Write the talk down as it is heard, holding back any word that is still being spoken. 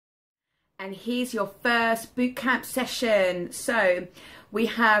And here's your first boot camp session. So we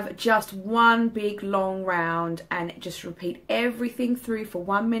have just one big long round, and just repeat everything through for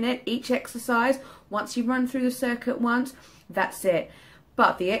 1 minute each exercise. Once you run through the circuit once, that's it.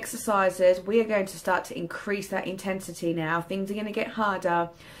 But the exercises, we are going to start to increase that intensity now. Things are going to get harder.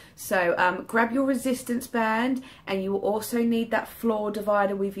 So grab your resistance band, and you will also need that floor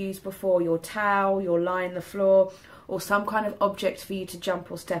divider we've used before, your towel, your lie on the floor, or some kind of object for you to jump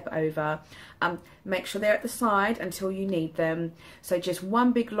or step over. Make sure they're at the side until you need them. So just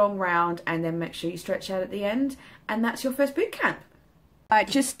one big long round, and then make sure you stretch out at the end, and that's your first boot camp. Right,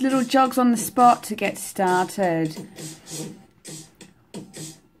 just little jogs on the spot to get started.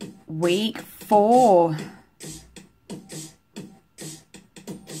 Week 4.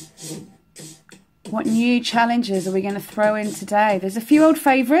 What new challenges are we going to throw in today? There's a few old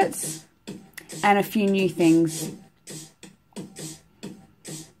favourites and a few new things.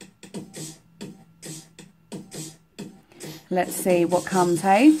 Let's see what comes,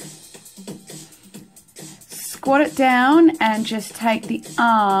 hey? Squat it down and just take the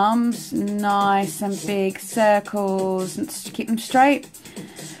arms nice and big circles and keep them straight.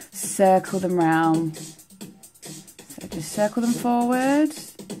 Circle them round. So just circle them forward,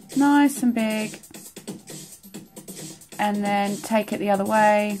 nice and big. And then take it the other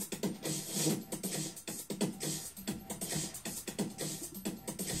way.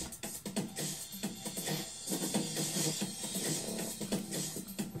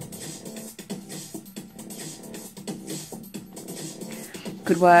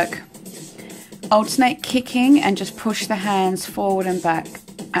 Good work. Alternate kicking and just push the hands forward and back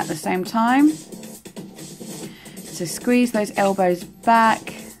at the same time. So squeeze those elbows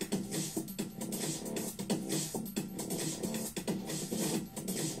back.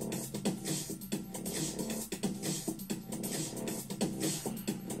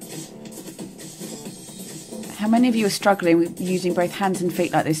 How many of you are struggling with using both hands and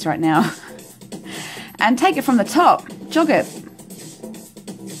feet like this right now? And take it from the top. Jog it.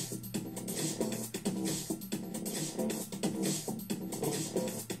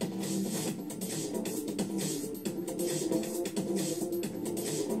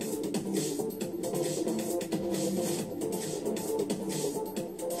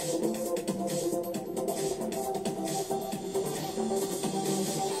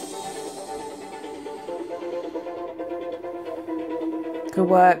 Good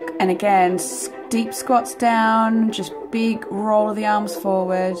work. And again, deep squats down, just big roll of the arms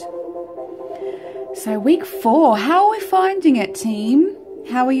forward. So week 4, how are we finding it, team?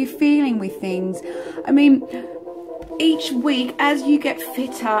 How are you feeling with things? I mean, each week as you get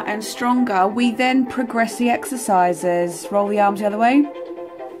fitter and stronger, we then progress the exercises. Roll the arms the other way.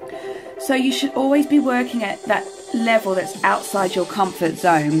 So you should always be working at that level that's outside your comfort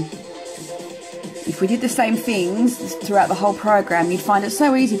zone. If we did the same things throughout the whole program, you'd find it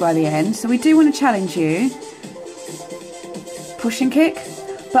so easy by the end. So we do want to challenge you. Push and kick,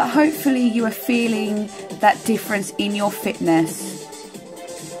 but hopefully you are feeling that difference in your fitness.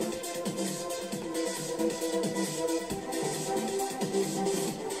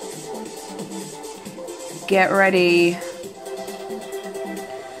 Get ready.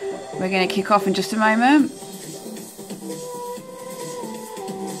 We're going to kick off in just a moment.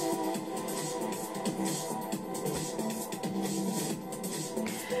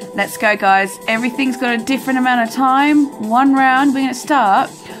 Let's go, guys. Everything's got a different amount of time. One round. We're going to start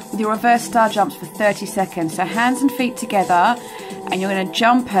with your reverse star jumps for 30 seconds. So hands and feet together, and you're going to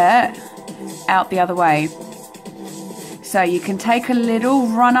jump it out the other way. So you can take a little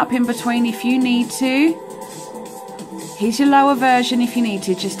run up in between if you need to. Here's your lower version if you need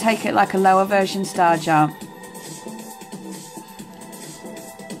to. Just take it like a lower version star jump.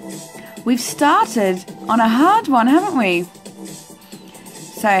 We've started on a hard one, haven't we?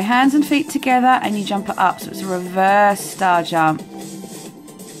 So hands and feet together, and you jump it up. So it's a reverse star jump.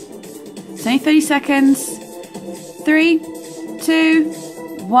 It's only 30 seconds. 3, 2,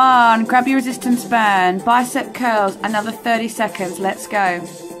 1. Grab your resistance band. Bicep curls. Another 30 seconds. Let's go.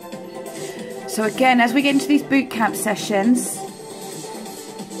 So again, as we get into these boot camp sessions,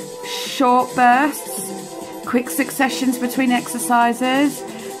 short bursts, quick successions between exercises.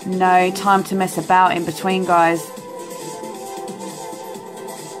 No time to mess about in between, guys.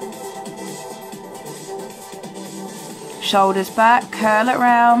 Shoulders back, curl it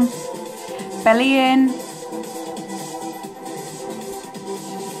round, belly in.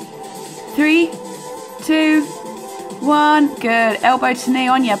 3, 2, 1. Good. Elbow to knee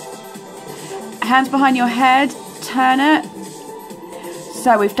on your hands behind your head. Turn it.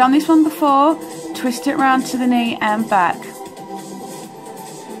 So we've done this one before. Twist it round to the knee and back.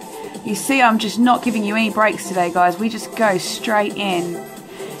 You see, I'm just not giving you any breaks today, guys. We just go straight in.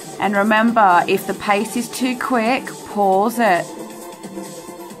 And remember, if the pace is too quick, pause it.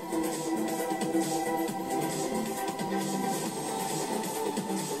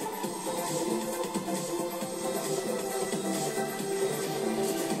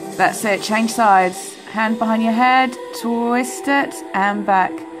 That's it. Change sides. Hand behind your head, twist it, and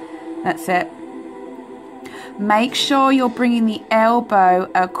back. That's it. Make sure you're bringing the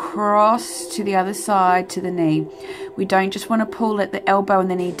elbow across to the other side to the knee. We don't just want to pull the elbow and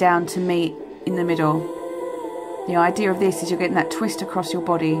the knee down to meet in the middle. The idea of this is you're getting that twist across your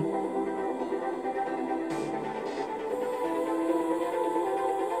body.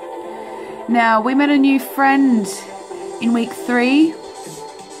 Now, we met a new friend in week 3.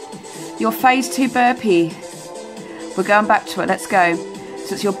 Your phase 2 burpee. We're going back to it. Let's go.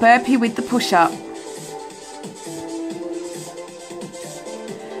 So it's your burpee with the push-up.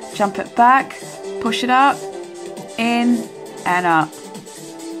 Jump it back, push it up, in and up.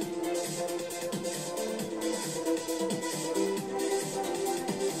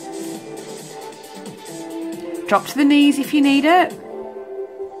 Drop to the knees if you need it.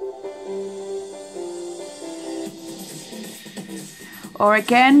 Or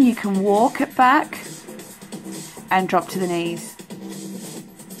again, you can walk it back and drop to the knees.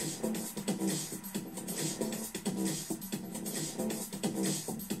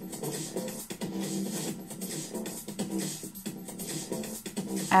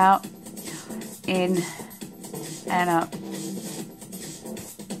 Out, in, and up.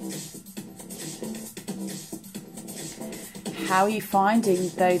 How are you finding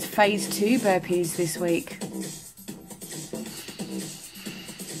those phase 2 burpees this week?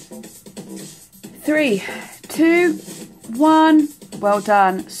 3, 2, 1. Well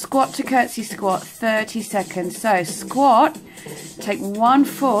done. Squat to curtsy squat, 30 seconds. So squat, take one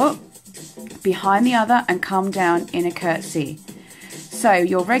foot behind the other and come down in a curtsy. So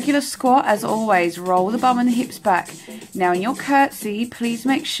your regular squat, as always, roll the bum and the hips back. Now in your curtsy, please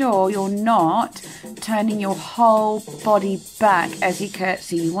make sure you're not turning your whole body back as you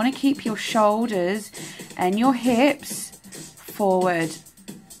curtsy. You want to keep your shoulders and your hips forward.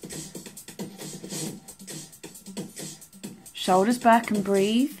 Shoulders back and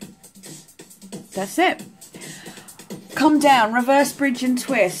breathe. That's it. Come down, reverse bridge and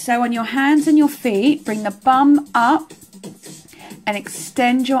twist. So on your hands and your feet, bring the bum up and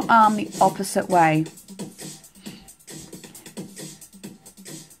extend your arm the opposite way.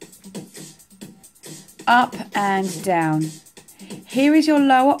 Up and down. Here is your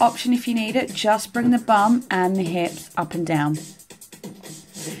lower option if you need it. Just bring the bum and the hips up and down.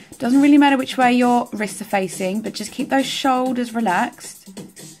 Doesn't really matter which way your wrists are facing, but just keep those shoulders relaxed.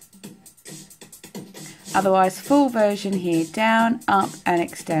 Otherwise, full version here. Down, up and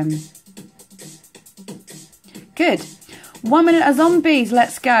extend. Good. 1 minute of zombies,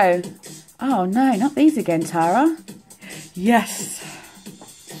 let's go. Oh no, not these again, Tara. Yes.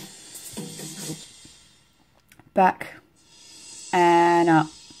 Back and up.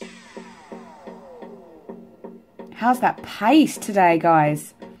 How's that pace today,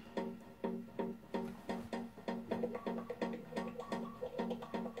 guys?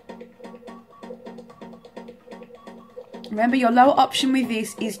 Remember, your lower option with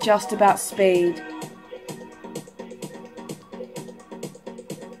this is just about speed.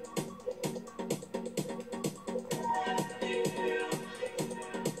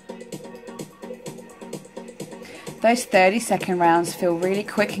 Those 30-second rounds feel really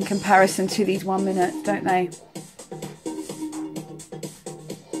quick in comparison to these 1 minute, don't they?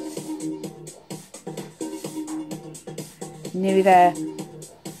 Nearly there.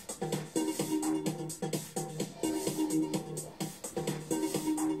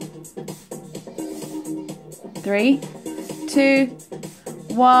 Three, 2,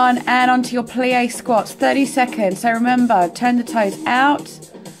 1, and onto your plie squats. 30 seconds. So remember, turn the toes out,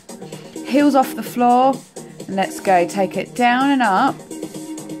 heels off the floor. Let's go. Take it down and up.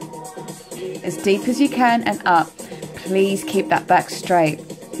 As deep as you can and up. Please keep that back straight.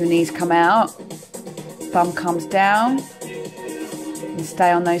 Your knees come out. Bum comes down. And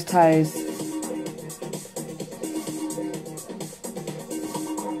stay on those toes.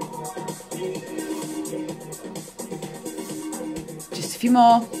 Just a few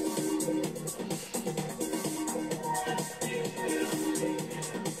more.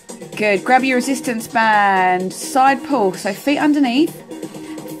 Good. Grab your resistance band. Side pull. So feet underneath.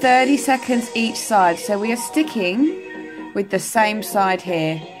 30 seconds each side. So we are sticking with the same side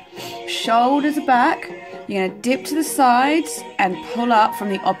here. Shoulders are back. You're going to dip to the sides and pull up from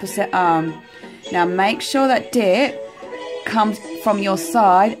the opposite arm. Now make sure that dip comes from your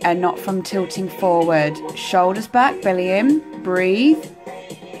side and not from tilting forward. Shoulders back, belly in, breathe.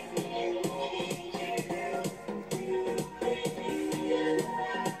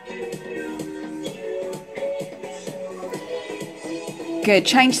 Good,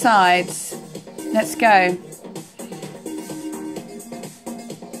 change sides. Let's go.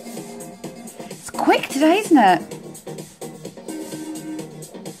 It's quick today, isn't it?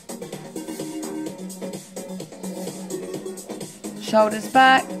 Shoulders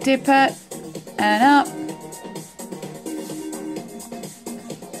back, dip it, and up.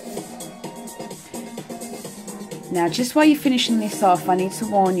 Now, just while you're finishing this off, I need to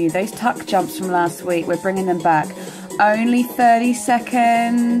warn you, those tuck jumps from last week, we're bringing them back. Only 30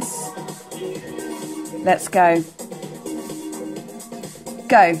 seconds. Let's go.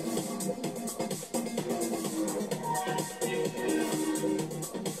 Go.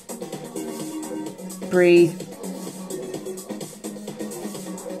 Breathe.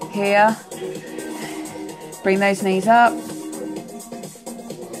 Here. Bring those knees up.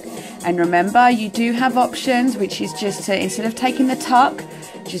 And remember, you do have options, which is just to, instead of taking the tuck,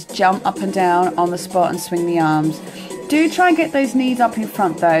 just jump up and down on the spot and swing the arms. Do try and get those knees up in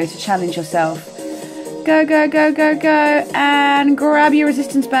front though to challenge yourself. Go, go, go, go, go. And grab your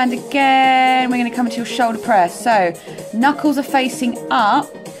resistance band again. We're going to come into your shoulder press. So knuckles are facing up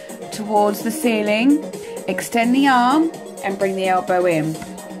towards the ceiling. Extend the arm and bring the elbow in.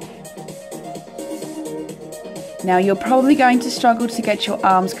 Now you're probably going to struggle to get your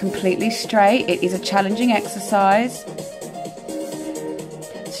arms completely straight. It is a challenging exercise.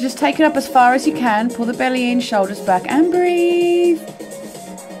 So just take it up as far as you can. Pull the belly in, shoulders back, and breathe.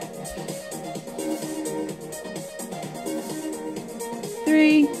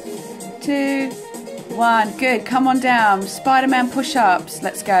 Three, two, one. Good. Come on down. Spider-Man push-ups.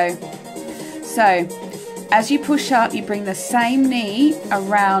 Let's go. So, as you push up, you bring the same knee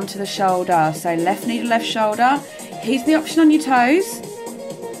around to the shoulder. So left knee to left shoulder. Here's the option on your toes.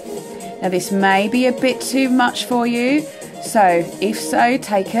 Now this may be a bit too much for you. So if so,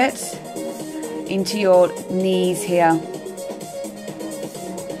 take it into your knees here.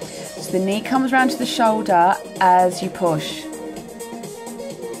 So the knee comes around to the shoulder as you push.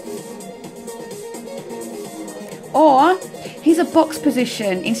 Or here's a box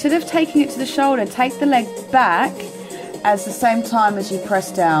position. Instead of taking it to the shoulder, take the leg back at the same time as you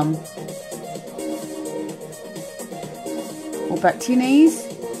press down. Or back to your knees.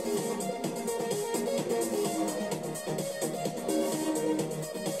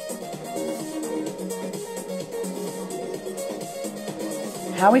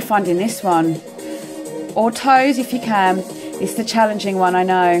 How are we finding this one? Or toes if you can. It's the challenging one, I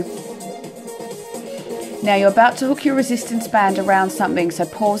know. Now you're about to hook your resistance band around something, so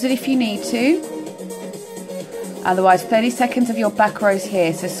pause it if you need to. Otherwise, 30 seconds of your back rows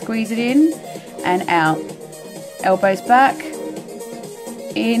here. So squeeze it in and out. Elbows back,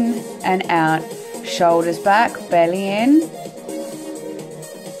 in and out. Shoulders back, belly in.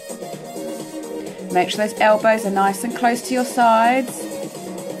 Make sure those elbows are nice and close to your sides.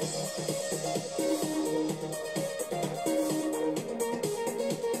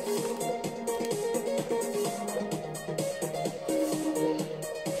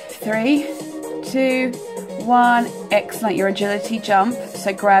 Three, two, one. Excellent. Your agility jump.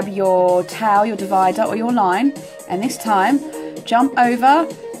 So grab your towel, your divider or your line, and this time jump over,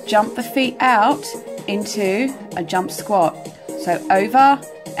 jump the feet out into a jump squat. So over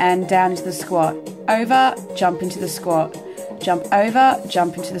and down into the squat. Over, jump into the squat. Jump over,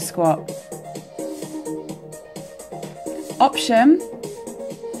 jump into the squat. Option,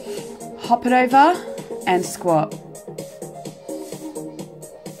 hop it over and squat.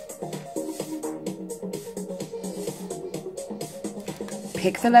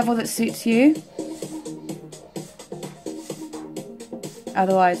 Pick the level that suits you.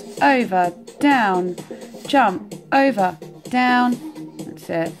 Otherwise, over, down, jump, over, down. That's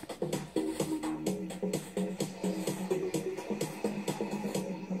it.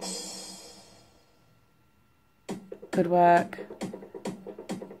 Good work.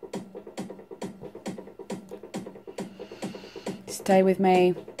 Stay with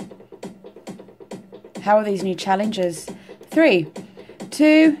me. How are these new challenges? 3,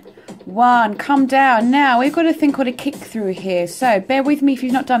 2, 1. Come down. Now we've got a thing called a kick through here. So bear with me if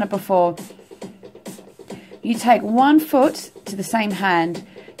you've not done it before. You take one foot to the same hand.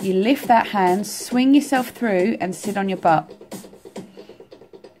 You lift that hand, swing yourself through and sit on your butt.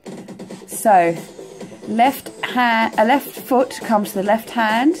 So left foot comes to the left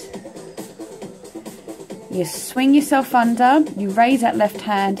hand. You swing yourself under, you raise that left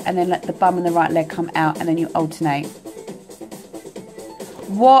hand and then let the bum and the right leg come out and then you alternate.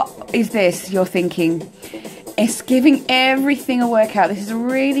 What is this, you're thinking? It's giving everything a workout. This is a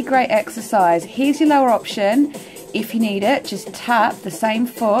really great exercise. Here's your lower option. If you need it, just tap the same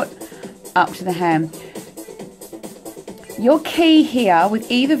foot up to the hand. Your key here with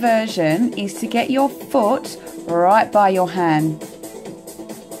either version is to get your foot right by your hand.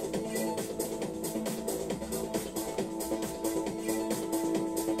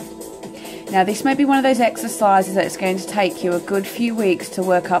 Now this may be one of those exercises that it's going to take you a good few weeks to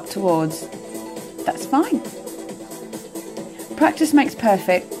work up towards. That's fine. Practice makes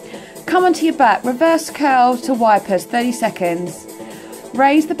perfect. Come onto your back, reverse curl to wipers, 30 seconds.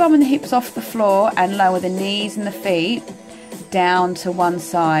 Raise the bum and the hips off the floor and lower the knees and the feet down to one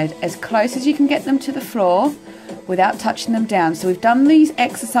side, as close as you can get them to the floor without touching them down. So we've done these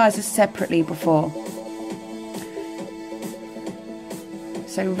exercises separately before.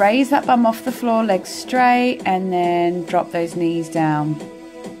 So raise that bum off the floor, legs straight, and then drop those knees down.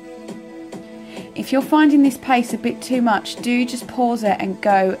 If you're finding this pace a bit too much, do just pause it and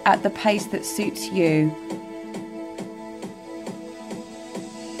go at the pace that suits you.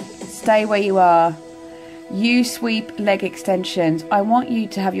 Stay where you are. You sweep leg extensions. I want you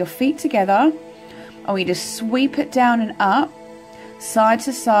to have your feet together. I want you to sweep it down and up, side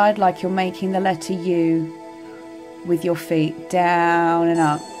to side, like you're making the letter U with your feet, down and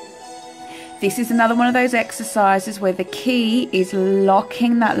up. This is another one of those exercises where the key is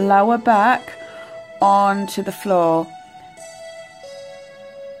locking that lower back onto the floor.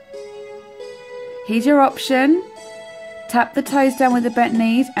 Here's your option. Tap the toes down with the bent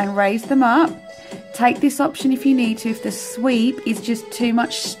knees and raise them up. Take this option if you need to, if the sweep is just too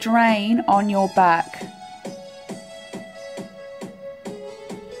much strain on your back.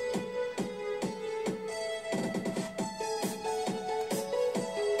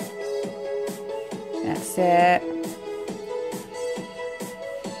 That's it.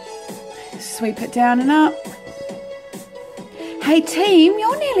 Sweep it down and up. Hey team,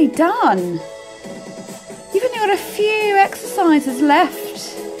 you're nearly done. You've only got a few exercises left.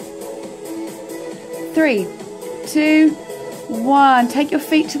 3, 2, 1. Take your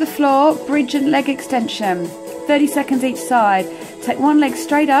feet to the floor, bridge and leg extension. 30 seconds each side. Take one leg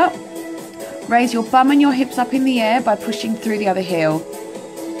straight up. Raise your bum and your hips up in the air by pushing through the other heel.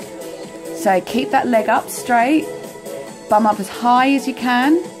 So keep that leg up straight. Bum up as high as you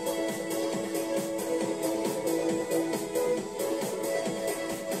can.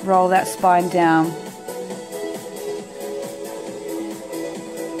 Roll that spine down.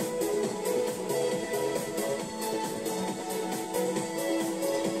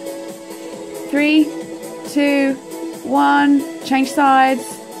 Three, 2, 1, change sides.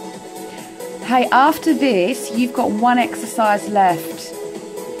 Hey, after this, you've got one exercise left.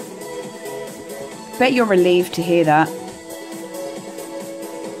 Bet you're relieved to hear that.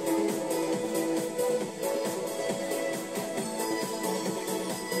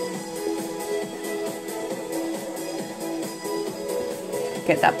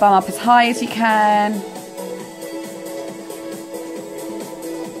 Get that bum up as high as you can.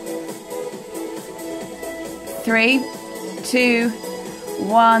 Three, 2,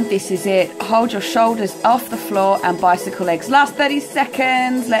 1. This is it. Hold your shoulders off the floor and bicycle legs. Last 30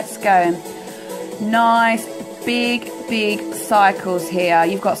 seconds. Let's go. Nice, big cycles here.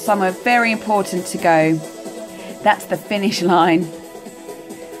 You've got somewhere very important to go. That's the finish line.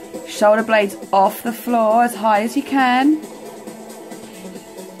 Shoulder blades off the floor as high as you can.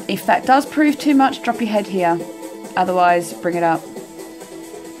 If that does prove too much, drop your head here. Otherwise, bring it up.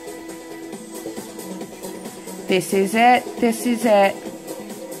 This is it. This is it.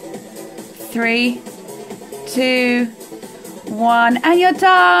 3, 2, 1. And you're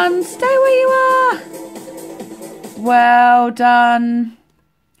done. Stay where you are. Well done.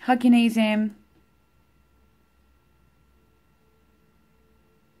 Hug your knees in.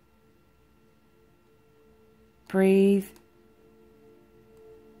 Breathe.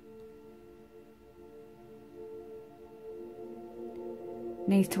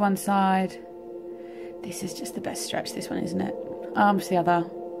 Knees to one side. This is just the best stretch, this one, isn't it? Arms to the other.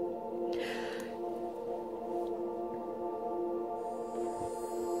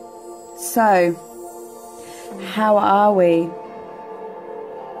 So, how are we?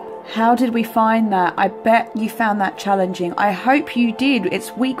 How did we find that? I bet you found that challenging. I hope you did.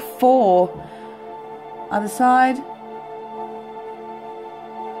 It's week 4. Other side.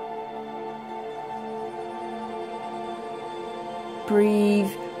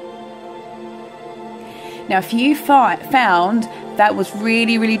 Breathe. Now, if you found that was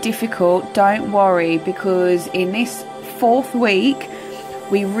really difficult, don't worry, because in this 4th week,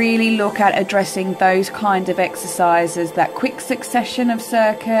 we really look at addressing those kind of exercises, that quick succession of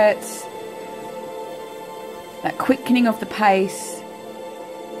circuits, that quickening of the pace.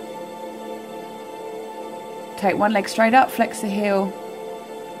 Take one leg straight up, flex the heel,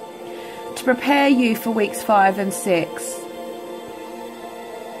 to prepare you for weeks 5 and 6,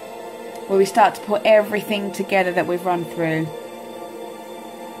 where we start to put everything together that we've run through.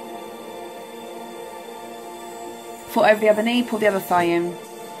 Foot over the other knee, pull the other thigh in.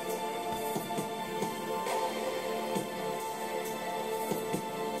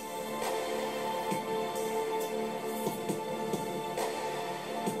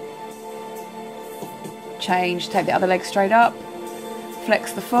 Change, take the other leg straight up,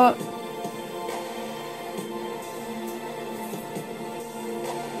 flex the foot.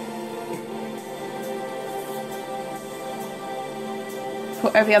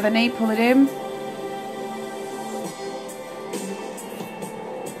 Foot over the other knee, pull it in.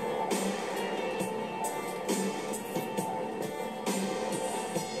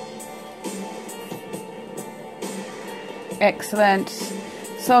 Excellent.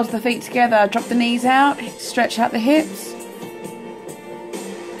 Soles of the feet together, drop the knees out, stretch out the hips.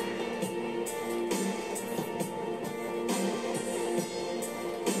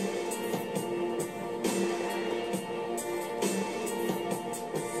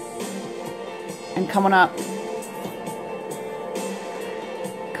 And come on up.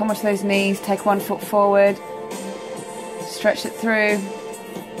 Come onto those knees, take one foot forward, stretch it through,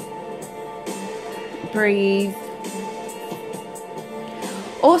 breathe.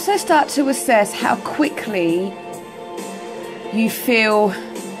 Also start to assess how quickly you feel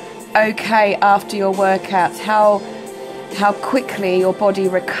okay after your workouts, how quickly your body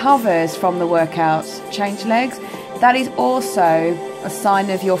recovers from the workouts. Change legs. That is also a sign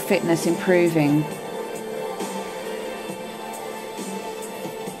of your fitness improving.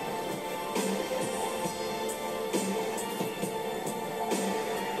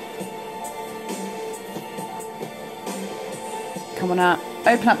 Come on up.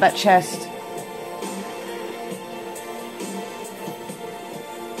 Open up that chest.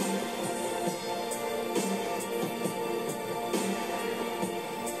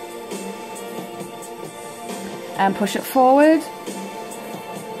 And push it forward.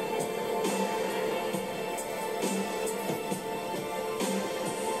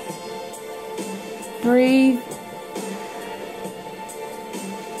 Breathe.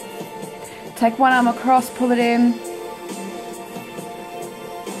 Take one arm across, pull it in.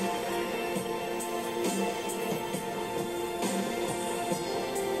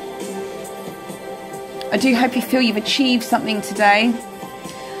 I do hope you feel you've achieved something today.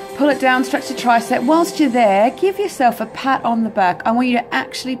 Pull it down, stretch the tricep. Whilst you're there, give yourself a pat on the back. I want you to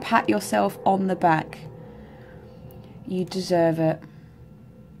actually pat yourself on the back. You deserve it.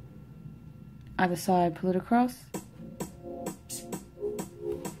 Other side, pull it across.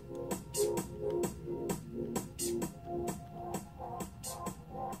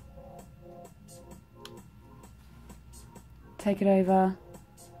 Take it over.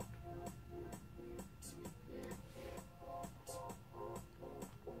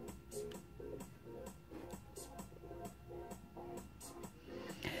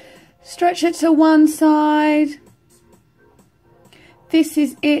 Stretch it to one side. This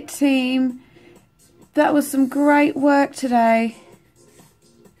is it, team. That was some great work today.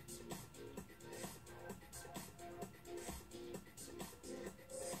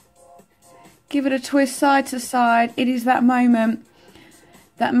 Give it a twist side to side. It is that moment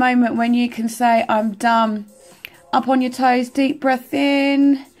when you can say, I'm done. Up on your toes, deep breath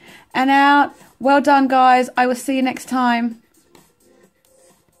in and out. Well done, guys. I will see you next time.